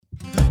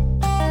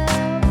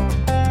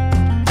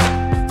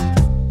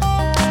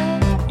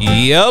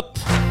Yep.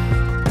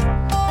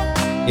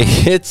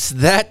 It's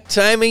that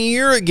time of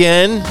year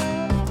again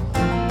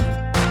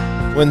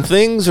when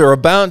things are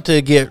about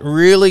to get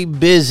really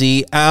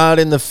busy out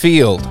in the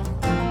field.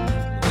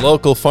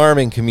 Local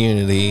farming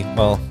community,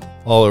 well,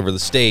 all over the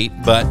state,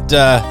 but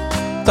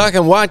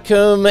talking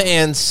Whatcom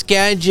and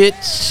Skagit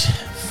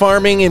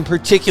farming in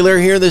particular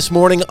here this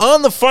morning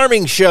on The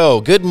Farming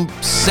Show. Good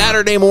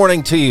Saturday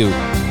morning to you.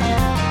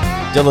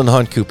 Dylan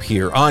Honcoop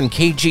here on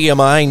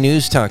KGMI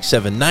News Talk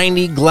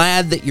 790.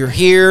 Glad that you're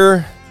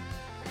here.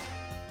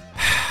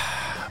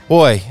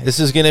 Boy, this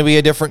is going to be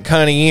a different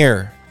kind of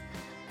year.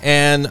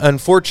 And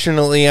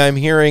unfortunately, I'm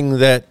hearing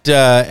that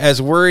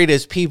as worried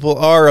as people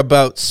are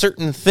about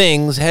certain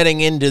things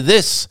heading into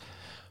this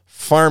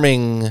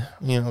farming,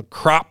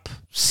 crop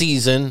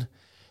season,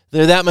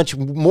 they're that much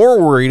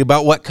more worried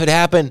about what could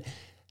happen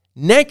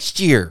next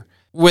year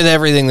with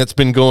everything that's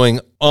been going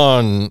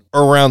on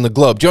around the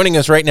globe. Joining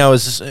us right now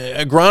is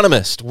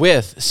agronomist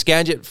with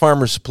Skagit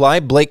Farmer Supply,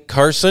 Blake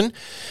Carson,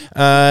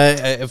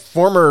 a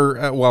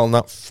former,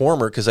 not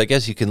former, because I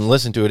guess you can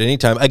listen to it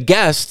anytime, a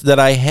guest that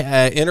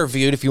I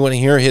interviewed, if you want to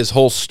hear his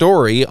whole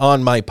story,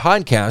 on my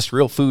podcast,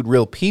 Real Food,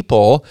 Real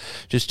People.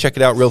 Just check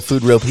it out,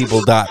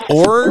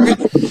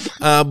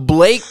 realfoodrealpeople.org.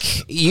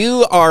 Blake,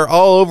 you are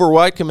all over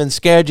Whatcom and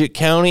Skagit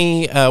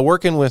County,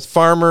 working with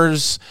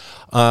farmers,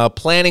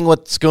 planning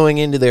what's going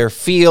into their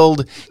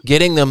field,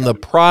 getting them the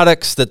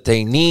products that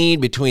they need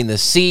between the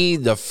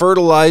seed, the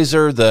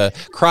fertilizer, the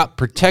crop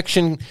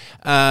protection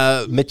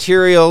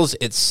materials,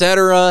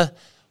 etc.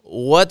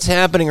 What's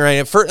happening right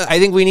now? I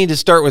think we need to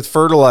start with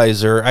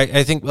fertilizer.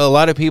 I think a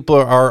lot of people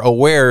are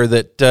aware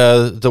that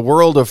the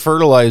world of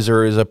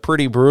fertilizer is a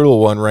pretty brutal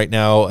one right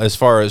now as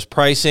far as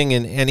pricing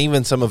and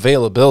even some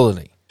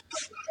availability.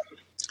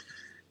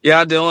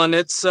 Yeah, Dylan,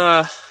 it's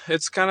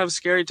kind of a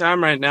scary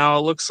time right now.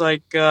 It looks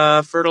like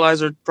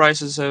fertilizer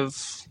prices have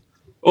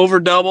over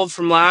doubled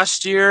from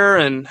last year,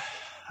 and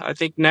I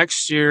think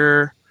next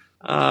year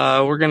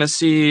we're going to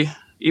see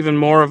even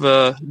more of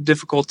a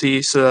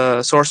difficulty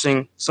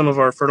sourcing some of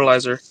our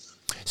fertilizer.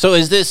 So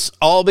is this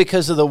all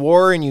because of the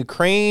war in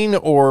Ukraine,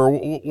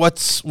 or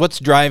what's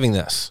driving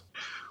this?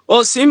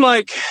 Well, it seemed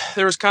like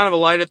there was kind of a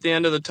light at the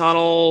end of the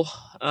tunnel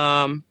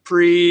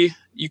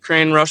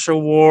pre-Ukraine-Russia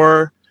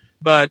war.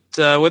 But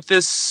with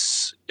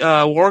this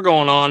war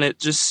going on, it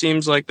just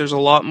seems like there's a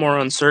lot more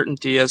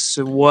uncertainty as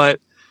to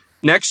what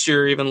next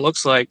year even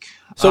looks like.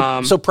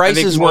 So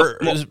prices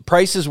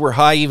were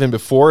high even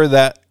before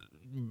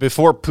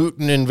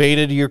Putin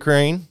invaded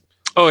Ukraine?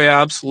 Oh, yeah,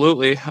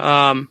 absolutely.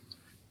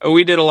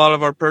 We did a lot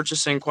of our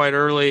purchasing quite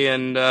early,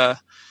 and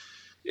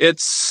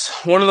it's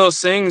one of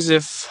those things.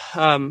 If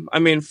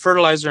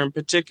fertilizer in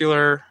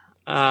particular,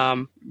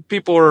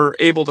 people are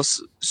able to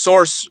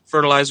source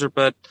fertilizer,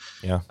 but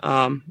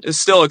it's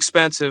still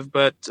expensive.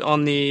 But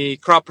on the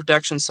crop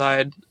protection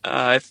side,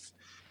 if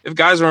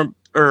guys weren't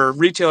or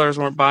retailers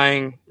weren't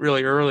buying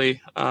really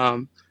early, a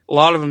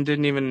lot of them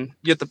didn't even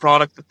get the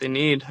product that they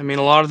need. I mean,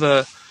 a lot of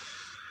the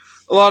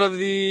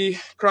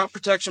crop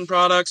protection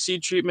products,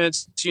 seed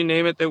treatments, you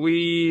name it, that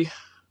we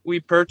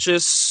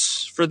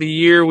purchase for the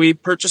year, we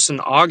purchase in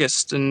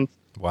August. And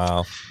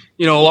wow,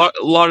 a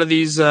lot of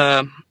these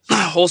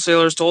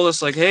wholesalers told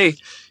us, like, hey,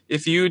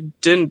 if you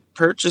didn't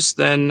purchase,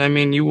 then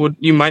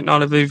you might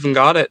not have even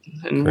got it.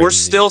 And Crazy. We're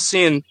still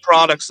seeing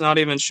products not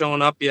even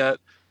showing up yet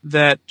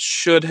that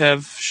should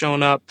have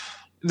shown up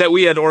that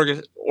we had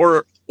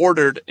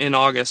ordered in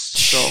August.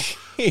 So,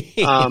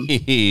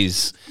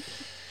 Jeez.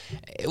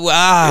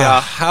 Wow,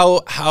 yeah.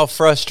 How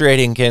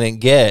frustrating can it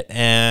get?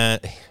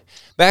 And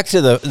back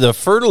to the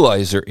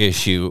fertilizer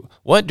issue,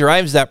 what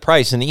drives that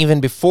price? And even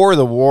before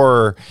the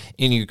war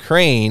in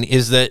Ukraine,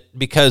 is that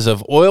because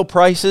of oil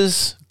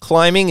prices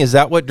climbing? Is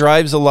that what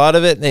drives a lot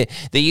of it?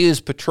 They use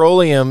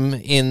petroleum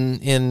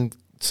in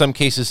some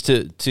cases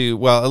to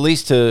at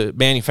least to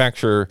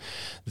manufacture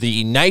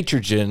the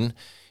nitrogen.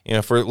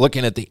 If we're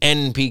looking at the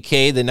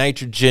NPK, the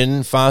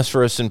nitrogen,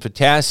 phosphorus, and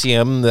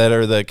potassium that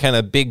are the kind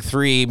of big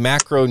three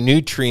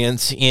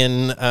macronutrients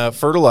in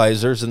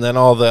fertilizers, and then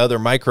all the other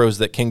micros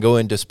that can go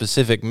into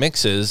specific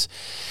mixes.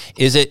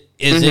 Is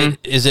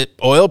it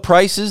oil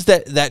prices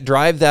that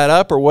drive that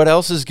up, or what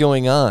else is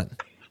going on?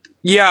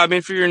 Yeah,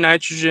 for your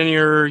nitrogen,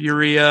 your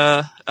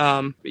urea,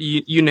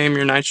 you name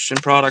your nitrogen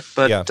product,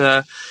 but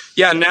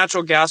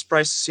natural gas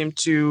prices seem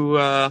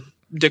to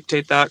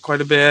dictate that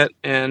quite a bit,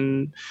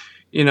 and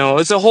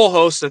it's a whole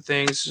host of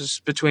things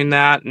just between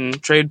that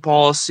and trade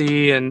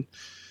policy and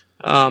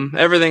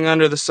everything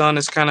under the sun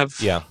is kind of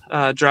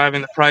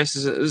driving the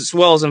prices, as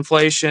well as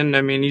inflation.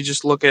 You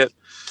just look at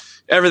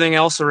everything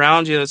else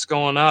around you that's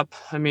going up.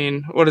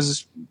 What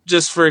is,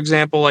 just for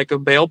example, like a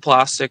bale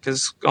plastic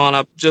has gone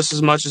up just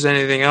as much as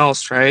anything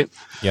else, right?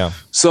 Yeah.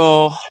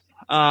 So,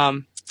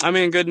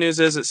 good news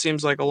is it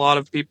seems like a lot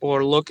of people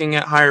are looking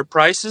at higher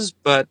prices,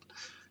 but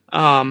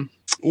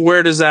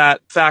where does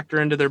that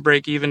factor into their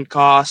break-even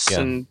costs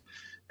and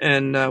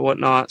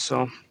whatnot?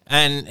 So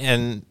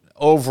and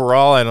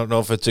overall, I don't know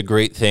if it's a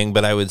great thing,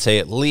 but I would say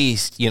at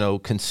least,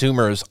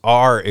 consumers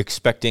are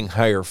expecting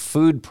higher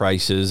food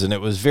prices. And it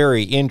was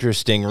very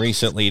interesting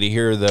recently to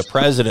hear the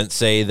president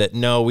say that,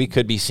 no, we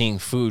could be seeing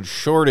food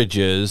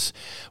shortages,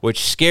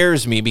 which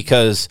scares me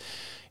because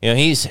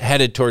he's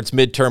headed towards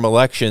midterm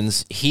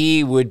elections.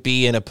 He would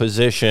be in a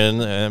position,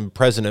 and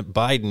President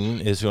Biden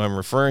is who I'm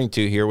referring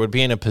to here, would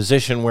be in a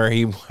position where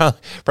he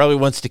probably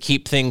wants to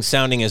keep things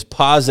sounding as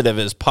positive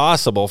as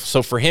possible.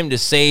 So for him to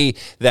say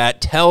that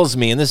tells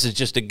me, and this is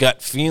just a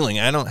gut feeling,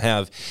 I don't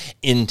have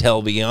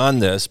intel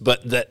beyond this,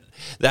 but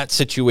that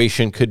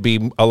situation could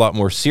be a lot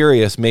more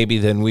serious maybe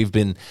than we've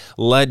been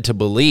led to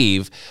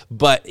believe.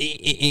 But,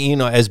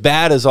 as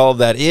bad as all of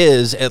that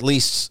is, at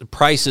least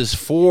prices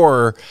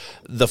for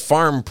the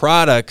farm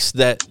products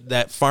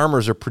that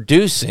farmers are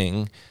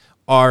producing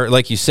are,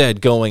 like you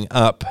said, going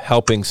up,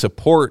 helping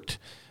support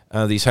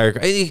these higher,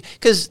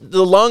 because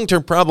the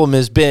long-term problem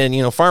has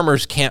been,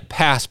 farmers can't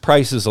pass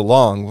prices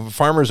along.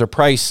 Farmers are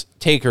price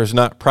takers,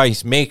 not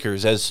price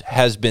makers, as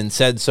has been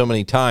said so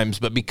many times.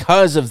 But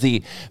because of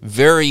the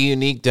very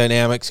unique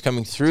dynamics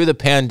coming through the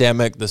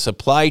pandemic, the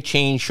supply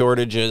chain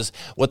shortages,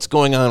 what's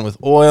going on with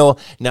oil,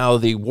 now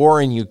the war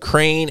in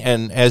Ukraine,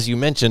 and as you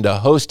mentioned, a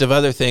host of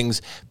other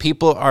things,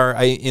 people are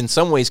in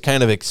some ways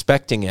kind of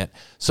expecting it.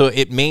 So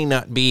it may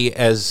not be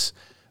as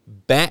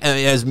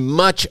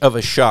much of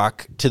a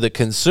shock to the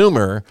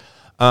consumer,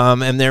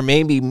 and there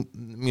may be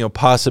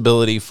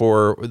possibility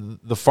for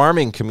the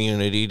farming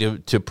community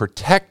to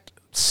protect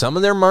some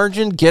of their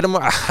margin, get them.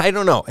 I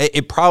don't know.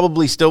 It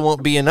probably still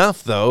won't be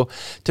enough though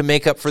to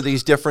make up for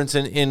these difference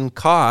in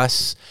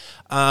costs.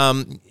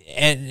 And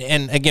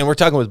again, we're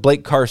talking with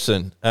Blake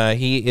Carson.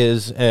 He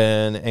is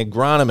an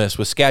agronomist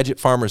with Skagit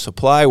Farmer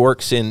Supply,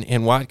 works in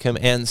Whatcom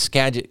and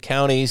Skagit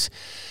counties.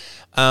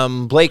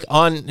 Blake,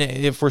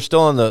 if we're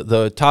still on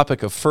the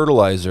topic of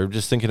fertilizer,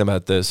 just thinking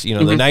about this,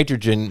 the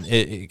nitrogen,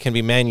 it can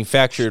be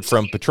manufactured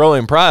from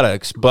petroleum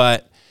products,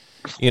 but,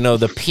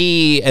 the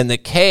P and the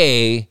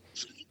K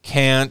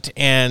can't,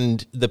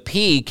 and the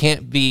P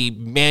can't be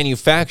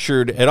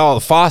manufactured at all,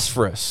 the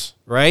phosphorus,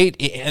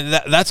 right? And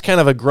that's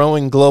kind of a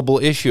growing global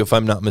issue, if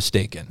I'm not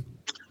mistaken.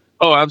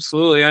 Oh,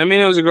 absolutely. I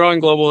mean, it was a growing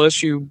global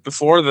issue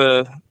before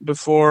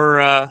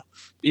the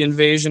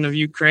invasion of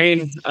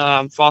Ukraine.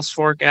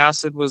 Phosphoric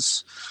acid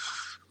was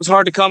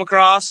hard to come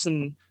across,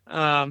 and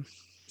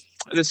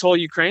this whole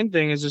Ukraine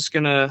thing is just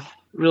going to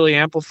really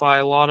amplify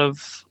a lot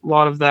of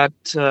that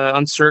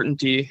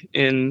uncertainty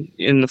in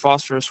the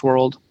phosphorus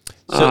world.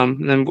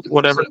 And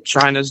whatever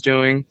China's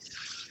doing.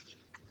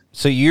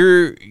 So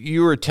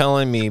you were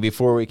telling me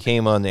before we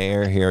came on the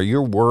air here,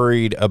 you're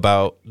worried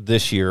about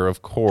this year.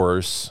 Of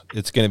course,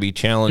 it's going to be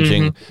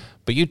challenging.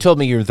 But you told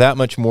me you're that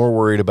much more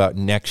worried about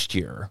next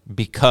year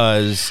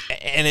because,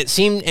 and it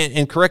seemed,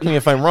 and correct me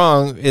if I'm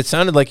wrong, it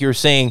sounded like you were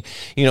saying,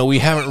 we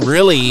haven't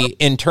really,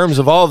 in terms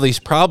of all of these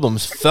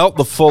problems, felt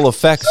the full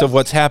effects of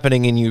what's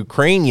happening in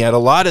Ukraine yet. A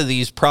lot of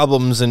these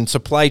problems and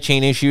supply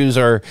chain issues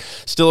are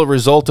still a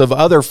result of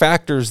other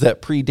factors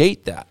that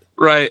predate that.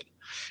 Right.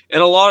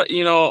 And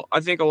I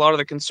think a lot of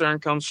the concern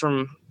comes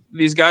from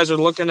these guys are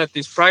looking at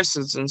these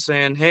prices and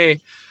saying,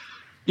 hey,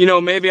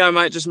 maybe I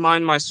might just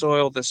mine my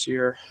soil this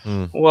year.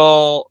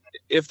 Well,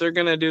 if they're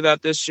going to do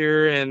that this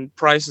year and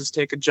prices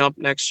take a jump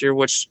next year,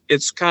 which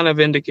it's kind of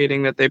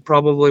indicating that they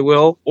probably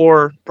will,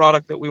 or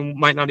product that we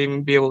might not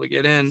even be able to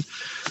get in,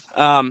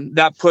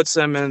 that puts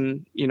them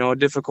in, a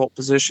difficult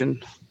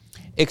position.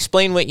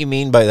 Explain what you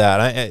mean by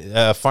that.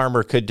 A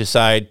farmer could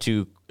decide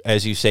to,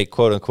 as you say,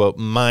 quote unquote,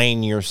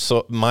 mine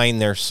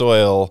their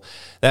soil.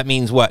 That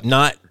means what?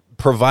 Not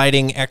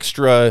providing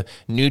extra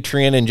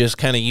nutrient and just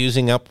kind of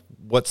using up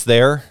what's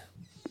there?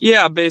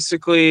 Yeah,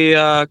 basically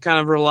kind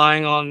of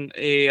relying on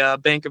a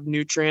bank of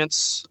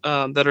nutrients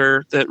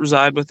that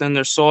reside within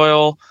their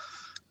soil,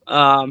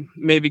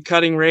 maybe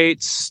cutting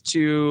rates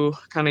to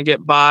kind of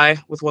get by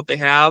with what they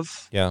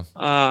have. Yeah.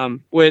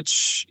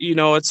 Which,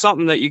 it's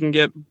something that you can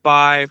get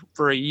by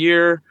for a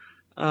year.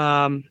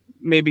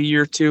 Maybe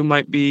year two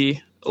might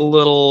be a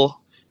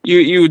little,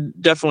 you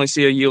would definitely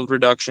see a yield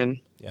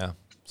reduction. Yeah.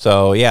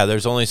 So,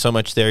 there's only so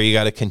much there. You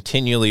got to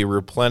continually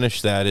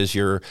replenish that as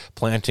you're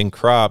planting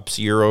crops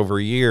year over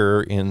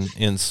year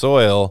in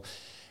soil.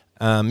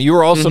 You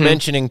were also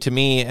mentioning to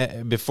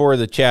me before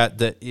the chat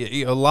that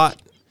a lot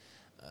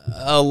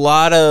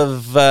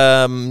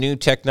of new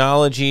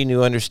technology,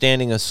 new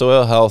understanding of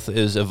soil health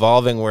is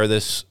evolving where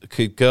this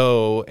could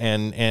go,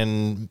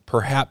 and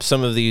perhaps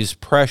some of these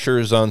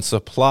pressures on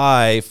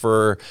supply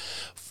for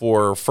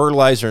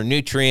fertilizer,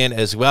 nutrient,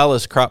 as well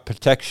as crop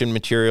protection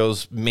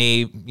materials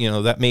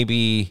that may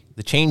be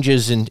the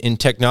changes in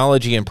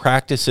technology and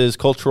practices,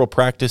 cultural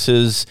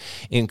practices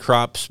in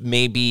crops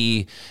may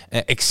be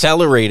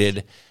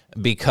accelerated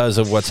because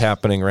of what's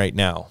happening right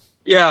now.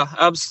 Yeah,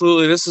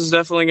 absolutely. This is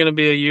definitely going to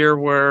be a year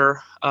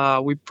where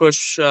we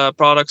push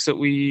products that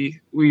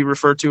we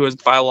refer to as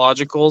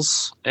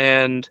biologicals,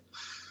 and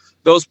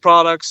those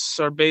products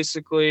are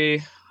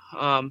basically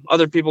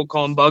other people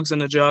call them bugs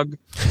in a jug.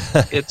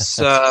 It's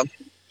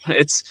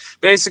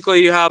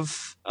basically you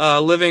have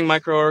living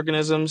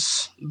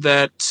microorganisms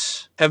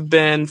that have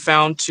been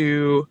found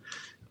to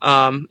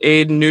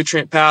aid in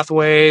nutrient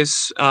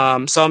pathways.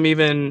 Some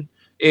even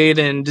aid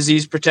in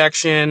disease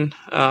protection.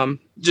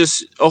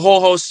 Just a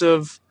whole host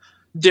of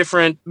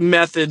different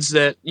methods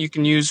that you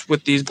can use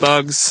with these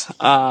bugs.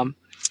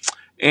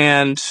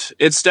 And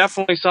it's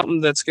definitely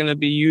something that's going to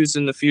be used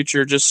in the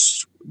future,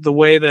 just the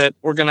way that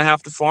we're going to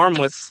have to farm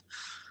with,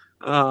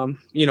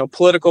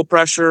 political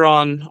pressure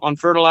on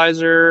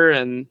fertilizer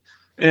and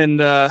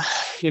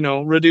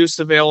reduced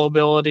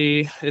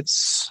availability.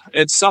 It's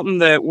something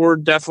that we're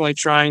definitely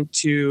trying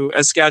to,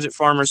 as Skagit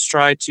farmers,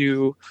 try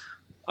to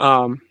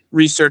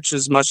research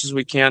as much as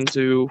we can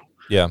to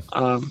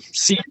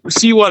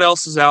see what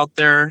else is out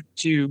there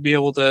to be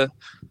able to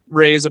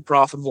raise a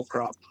profitable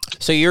crop.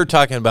 So you're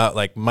talking about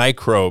like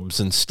microbes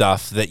and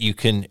stuff that you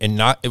can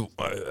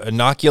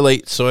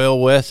inoculate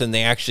soil with, and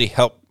they actually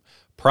help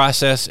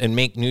process and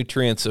make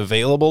nutrients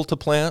available to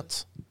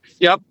plants?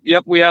 Yep.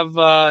 We have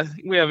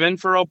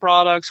in-furrow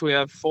products. We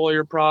have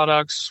foliar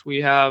products.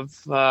 We have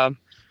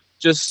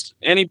just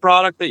any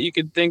product that you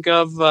could think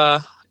of.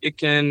 It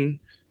can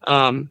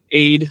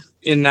aid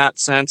in that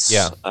sense.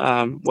 Yeah.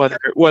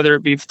 Whether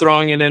it be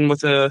throwing it in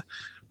with a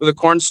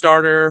corn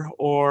starter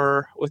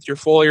or with your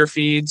foliar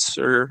feeds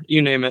or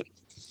you name it.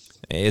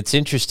 It's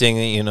interesting,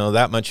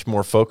 that much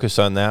more focus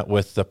on that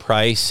with the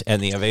price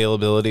and the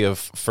availability of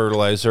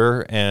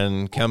fertilizer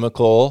and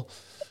chemical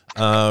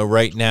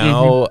right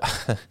now.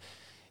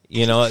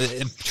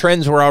 Mm-hmm.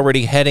 Trends were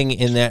already heading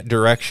in that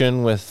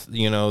direction with,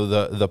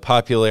 the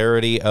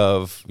popularity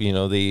of,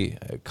 the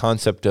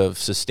concept of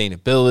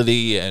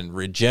sustainability and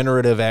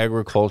regenerative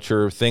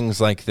agriculture, things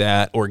like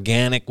that,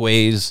 organic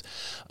ways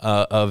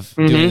of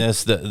doing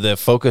this, the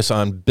focus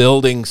on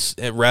buildings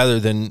rather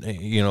than,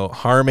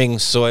 harming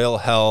soil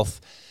health.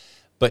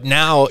 But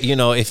now,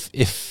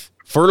 if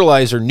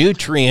fertilizer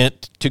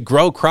nutrient to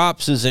grow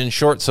crops is in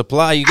short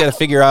supply, you got to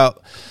figure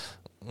out,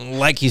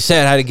 like you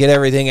said, how to get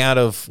everything out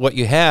of what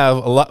you have.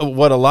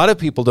 What a lot of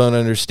people don't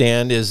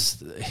understand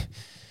is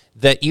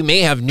that you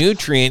may have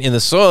nutrient in the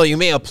soil, you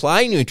may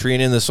apply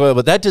nutrient in the soil,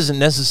 but that doesn't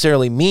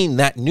necessarily mean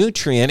that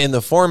nutrient in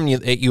the form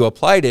that you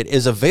applied it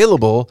is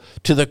available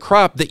to the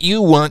crop that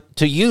you want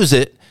to use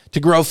it to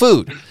grow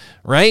food,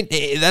 right?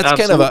 That's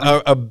Absolutely. Kind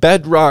of a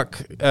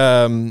bedrock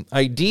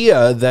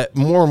idea that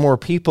more and more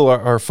people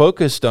are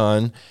focused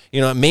on.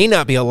 It may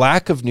not be a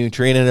lack of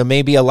nutrient, and it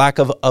may be a lack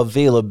of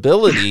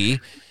availability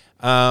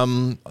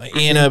in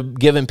a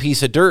given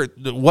piece of dirt.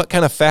 What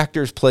kind of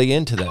factors play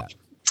into that?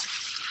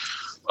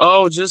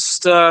 Oh,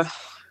 just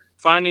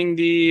finding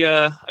the,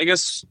 I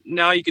guess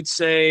now you could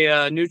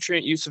say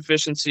nutrient use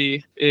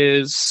efficiency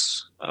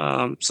is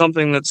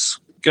something that's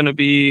going to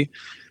be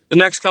the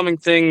next coming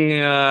thing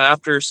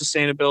after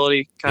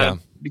sustainability kind of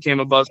became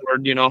a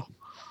buzzword,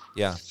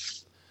 Yeah,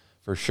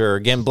 for sure.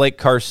 Again, Blake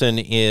Carson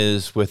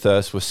is with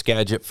us with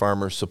Skagit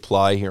Farmer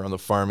Supply here on the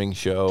Farming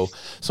Show.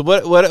 So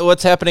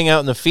what's happening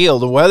out in the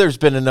field? The weather's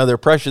been another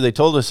pressure. They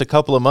told us a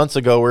couple of months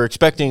ago we're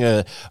expecting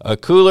a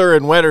cooler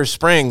and wetter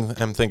spring.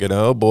 I'm thinking,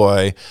 oh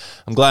boy,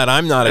 I'm glad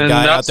I'm not a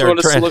guy out there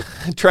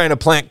trying to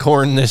plant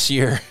corn this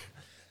year.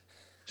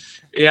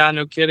 Yeah,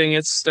 no kidding.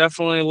 It's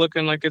definitely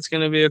looking like it's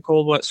going to be a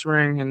cold, wet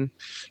spring, and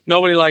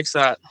nobody likes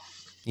that.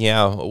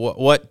 Yeah.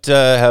 What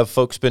have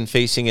folks been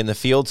facing in the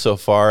field so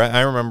far?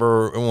 I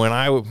remember when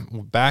I was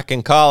back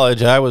in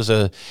college, I was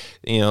a,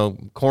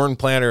 corn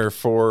planter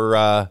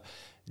for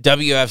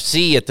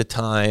WFC at the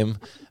time.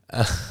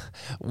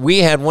 We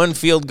had one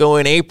field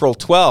going April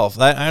 12th.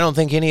 I don't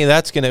think any of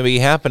that's going to be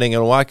happening in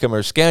Whatcom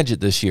or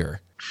Skagit this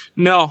year.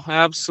 No,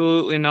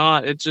 absolutely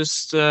not. It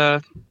just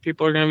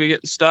people are going to be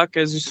getting stuck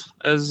as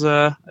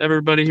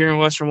everybody here in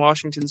Western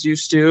Washington's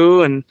used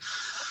to, and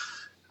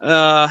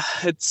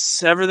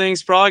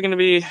everything's probably going to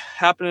be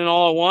happening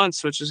all at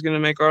once, which is going to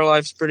make our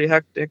lives pretty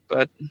hectic.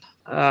 But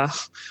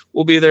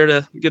we'll be there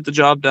to get the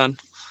job done.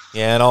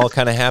 Yeah, it all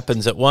kind of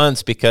happens at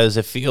once because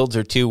if fields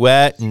are too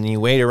wet and you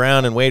wait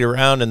around,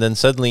 and then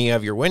suddenly you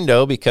have your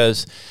window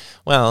because,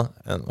 well,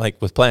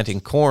 like with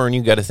planting corn,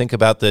 you got to think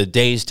about the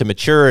days to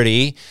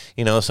maturity,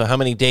 so how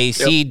many days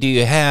seed do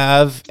you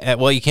have?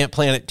 Well, you can't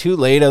plant it too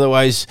late,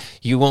 otherwise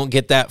you won't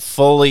get that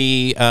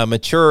fully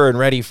mature and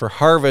ready for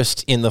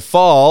harvest in the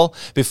fall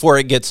before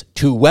it gets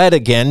too wet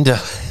again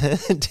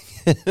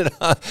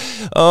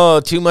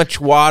oh, too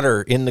much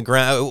water in the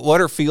ground.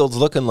 What are fields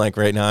looking like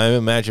right now? I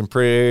imagine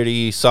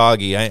pretty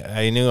soggy.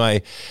 I knew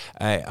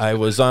I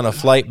was on a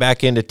flight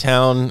back into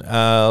town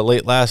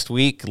late last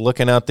week,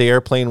 looking out the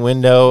airplane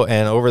window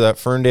and over that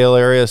Ferndale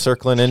area,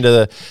 circling into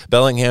the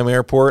Bellingham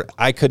Airport.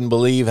 I couldn't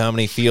believe how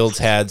many fields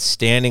had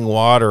standing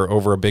water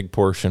over a big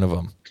portion of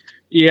them.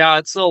 Yeah,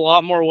 it's a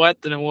lot more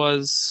wet than it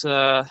was,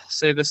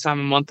 say, this time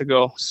a month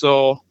ago.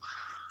 So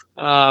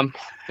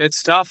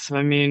it's tough.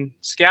 I mean,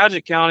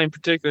 Skagit County in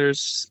particular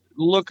is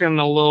looking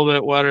a little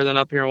bit wetter than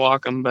up here in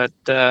Whatcom, but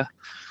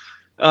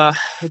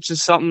it's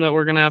just something that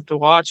we're going to have to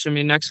watch. I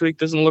mean, next week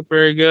doesn't look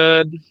very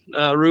good.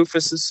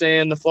 Rufus is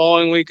saying the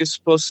following week is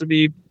supposed to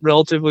be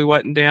relatively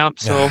wet and damp.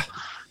 So,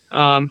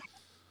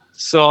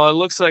 so it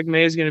looks like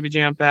May is going to be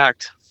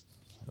jam-packed.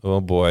 Oh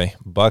boy,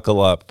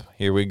 buckle up.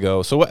 Here we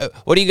go. So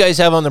what do you guys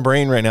have on the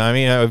brain right now? I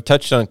mean, I've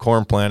touched on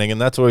corn planting, and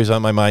that's always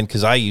on my mind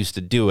because I used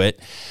to do it.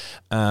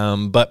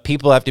 But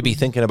people have to be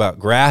thinking about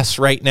grass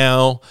right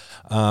now.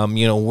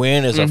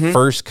 When is a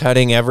first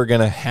cutting ever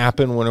going to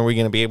happen? When are we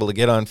going to be able to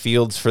get on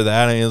fields for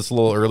that? I mean, it's a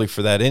little early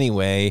for that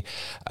anyway.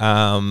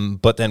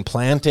 But then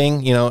planting,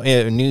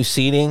 new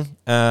seeding,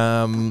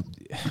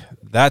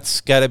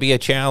 that's got to be a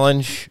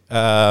challenge.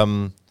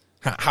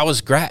 How is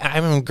grass? I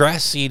mean,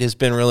 grass seed has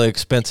been really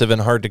expensive and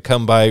hard to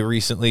come by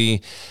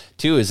recently,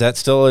 too. Is that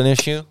still an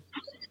issue?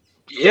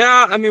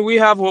 Yeah, I mean, we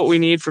have what we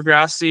need for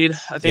grass seed.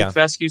 I think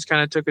Fescue's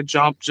kind of took a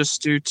jump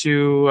just due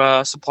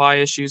to supply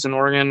issues in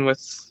Oregon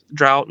with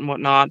drought and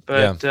whatnot.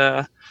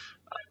 But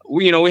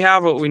we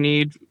have what we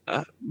need.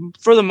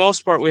 For the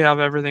most part, we have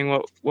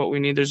everything what we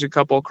need. There's a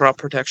couple of crop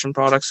protection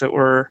products that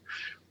we're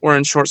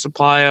in short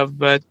supply of.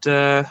 But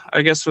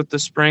I guess with the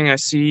spring, I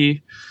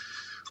see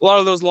a lot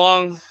of those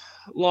long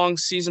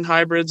season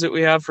hybrids that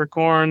we have for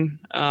corn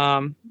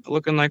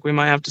looking like we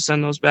might have to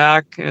send those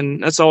back,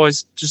 and that's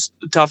always just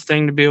a tough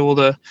thing to be able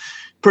to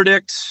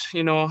predict,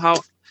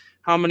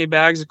 how many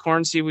bags of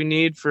corn seed we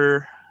need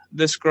for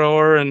this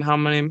grower and how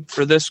many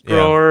for this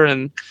grower,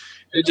 and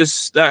it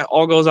just, that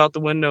all goes out the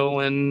window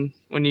when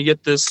you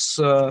get this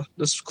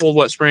cold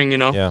wet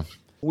spring.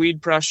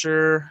 Weed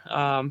pressure,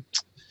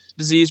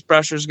 disease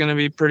pressure is going to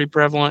be pretty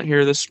prevalent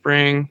here this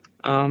spring.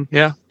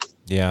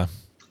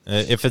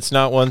 If it's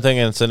not one thing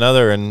and it's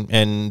another,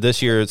 and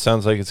this year it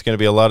sounds like it's going to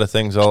be a lot of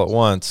things all at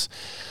once.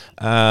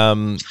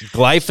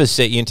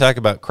 Glyphosate, you can talk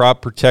about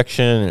crop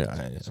protection.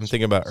 I'm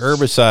thinking about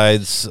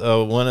herbicides.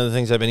 One of the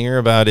things I've been hearing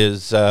about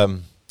is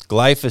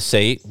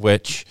glyphosate,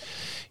 which,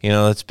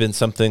 it's been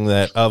something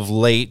that of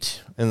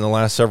late in the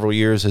last several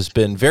years has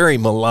been very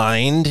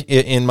maligned,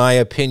 in my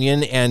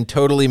opinion, and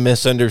totally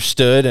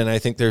misunderstood. And I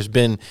think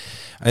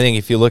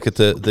if you look at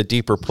the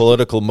deeper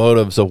political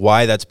motives of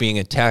why that's being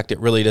attacked, it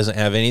really doesn't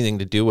have anything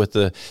to do with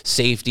the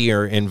safety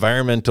or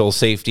environmental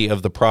safety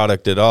of the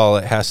product at all.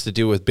 It has to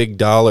do with big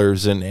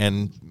dollars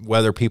and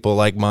whether people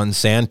like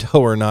Monsanto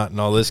or not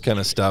and all this kind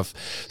of stuff.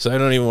 So I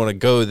don't even want to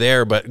go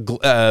there. But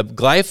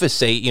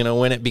glyphosate,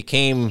 when it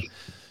became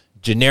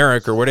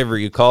generic or whatever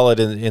you call it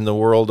in the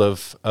world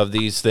of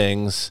these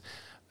things,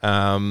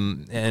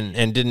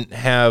 and didn't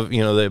have,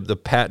 the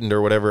patent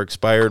or whatever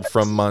expired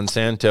from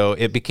Monsanto,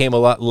 it became a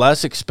lot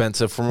less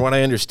expensive. From what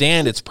I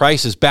understand, its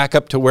price is back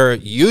up to where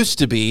it used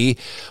to be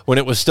when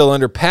it was still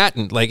under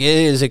patent. Like, it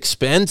is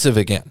expensive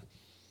again.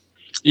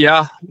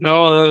 Yeah,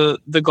 no,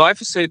 the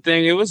glyphosate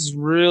thing, it was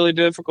really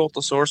difficult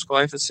to source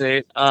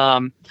glyphosate.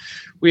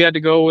 We had to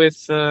go with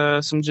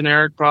some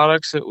generic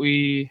products that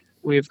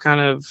we've kind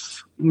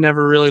of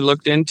never really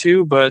looked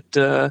into, but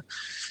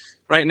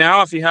right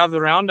now, if you have the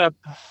Roundup,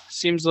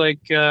 seems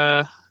like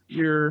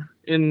you're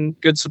in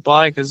good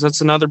supply, because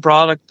that's another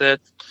product that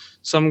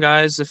some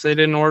guys, if they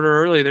didn't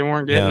order early, they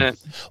weren't getting it.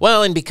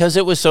 Well, and because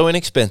it was so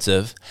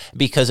inexpensive,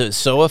 because it's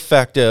so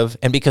effective,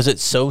 and because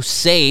it's so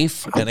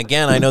safe, and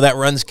again, I know that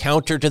runs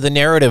counter to the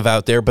narrative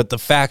out there, but the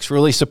facts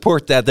really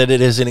support that it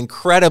is an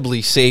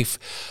incredibly safe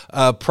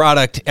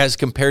product as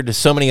compared to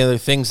so many other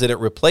things that it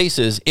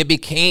replaces. It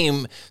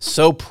became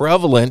so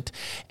prevalent,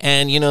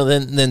 and,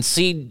 then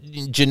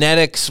seed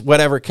genetics,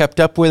 whatever,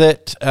 kept up with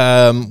it,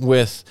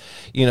 with,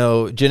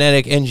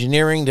 genetic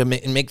engineering to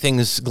make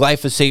things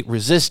glyphosate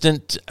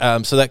resistant,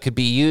 so that could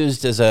be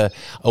used as a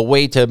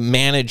way to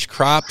manage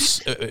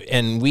crops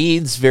and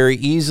weeds very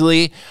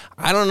easily.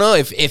 I don't know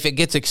if it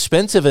gets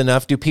expensive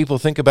enough, do people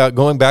think about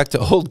going back to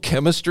old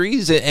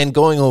chemistries and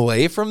going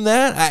away from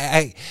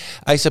that?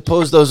 I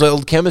suppose those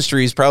old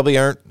chemistries probably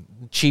aren't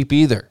cheap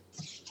either.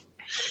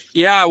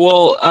 Yeah,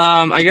 well,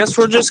 I guess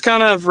we're just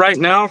kind of right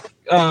now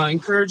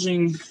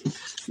encouraging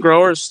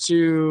growers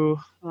to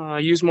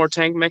use more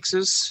tank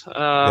mixes.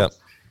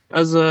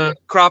 As a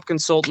crop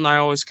consultant, I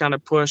always kind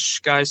of push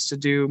guys to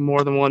do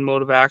more than one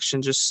mode of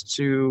action, just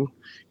to,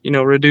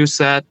 reduce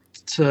that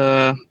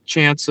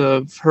chance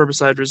of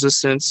herbicide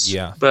resistance.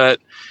 Yeah. But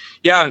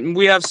yeah,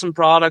 we have some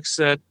products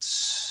that,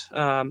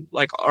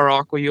 like our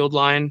Aqua Yield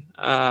line.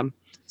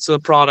 It's a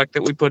product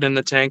that we put in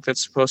the tank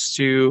that's supposed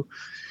to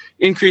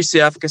increase the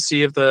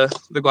efficacy of the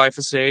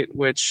glyphosate,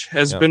 which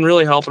has been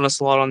really helping us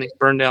a lot on these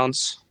burn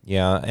downs.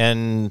 Yeah.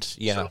 And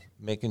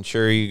making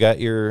sure you got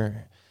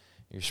your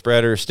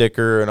spreader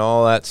sticker and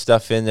all that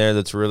stuff in there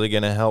that's really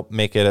going to help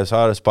make it as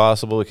hot as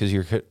possible, because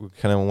you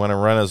kind of want to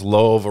run as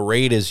low of a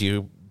rate as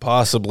you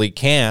possibly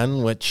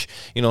can, which,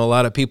 a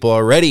lot of people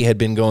already had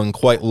been going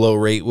quite low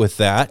rate with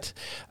that.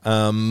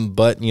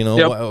 But,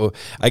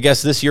 I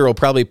guess this year will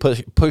probably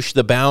push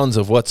the bounds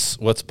of what's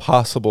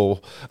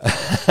possible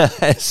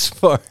as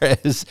far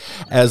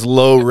as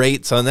low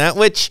rates on that,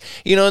 which,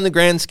 in the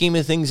grand scheme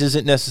of things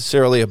isn't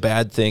necessarily a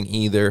bad thing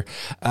either.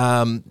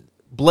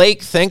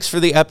 Blake, thanks for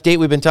the update.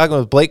 We've been talking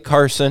with Blake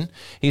Carson.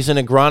 He's an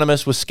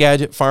agronomist with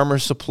Skagit Farmer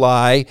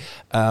Supply,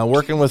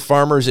 working with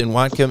farmers in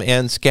Whatcom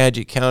and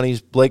Skagit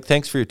counties. Blake,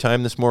 thanks for your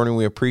time this morning.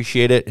 We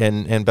appreciate it,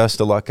 and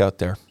best of luck out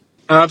there.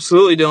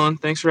 Absolutely, Dylan.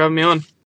 Thanks for having me on.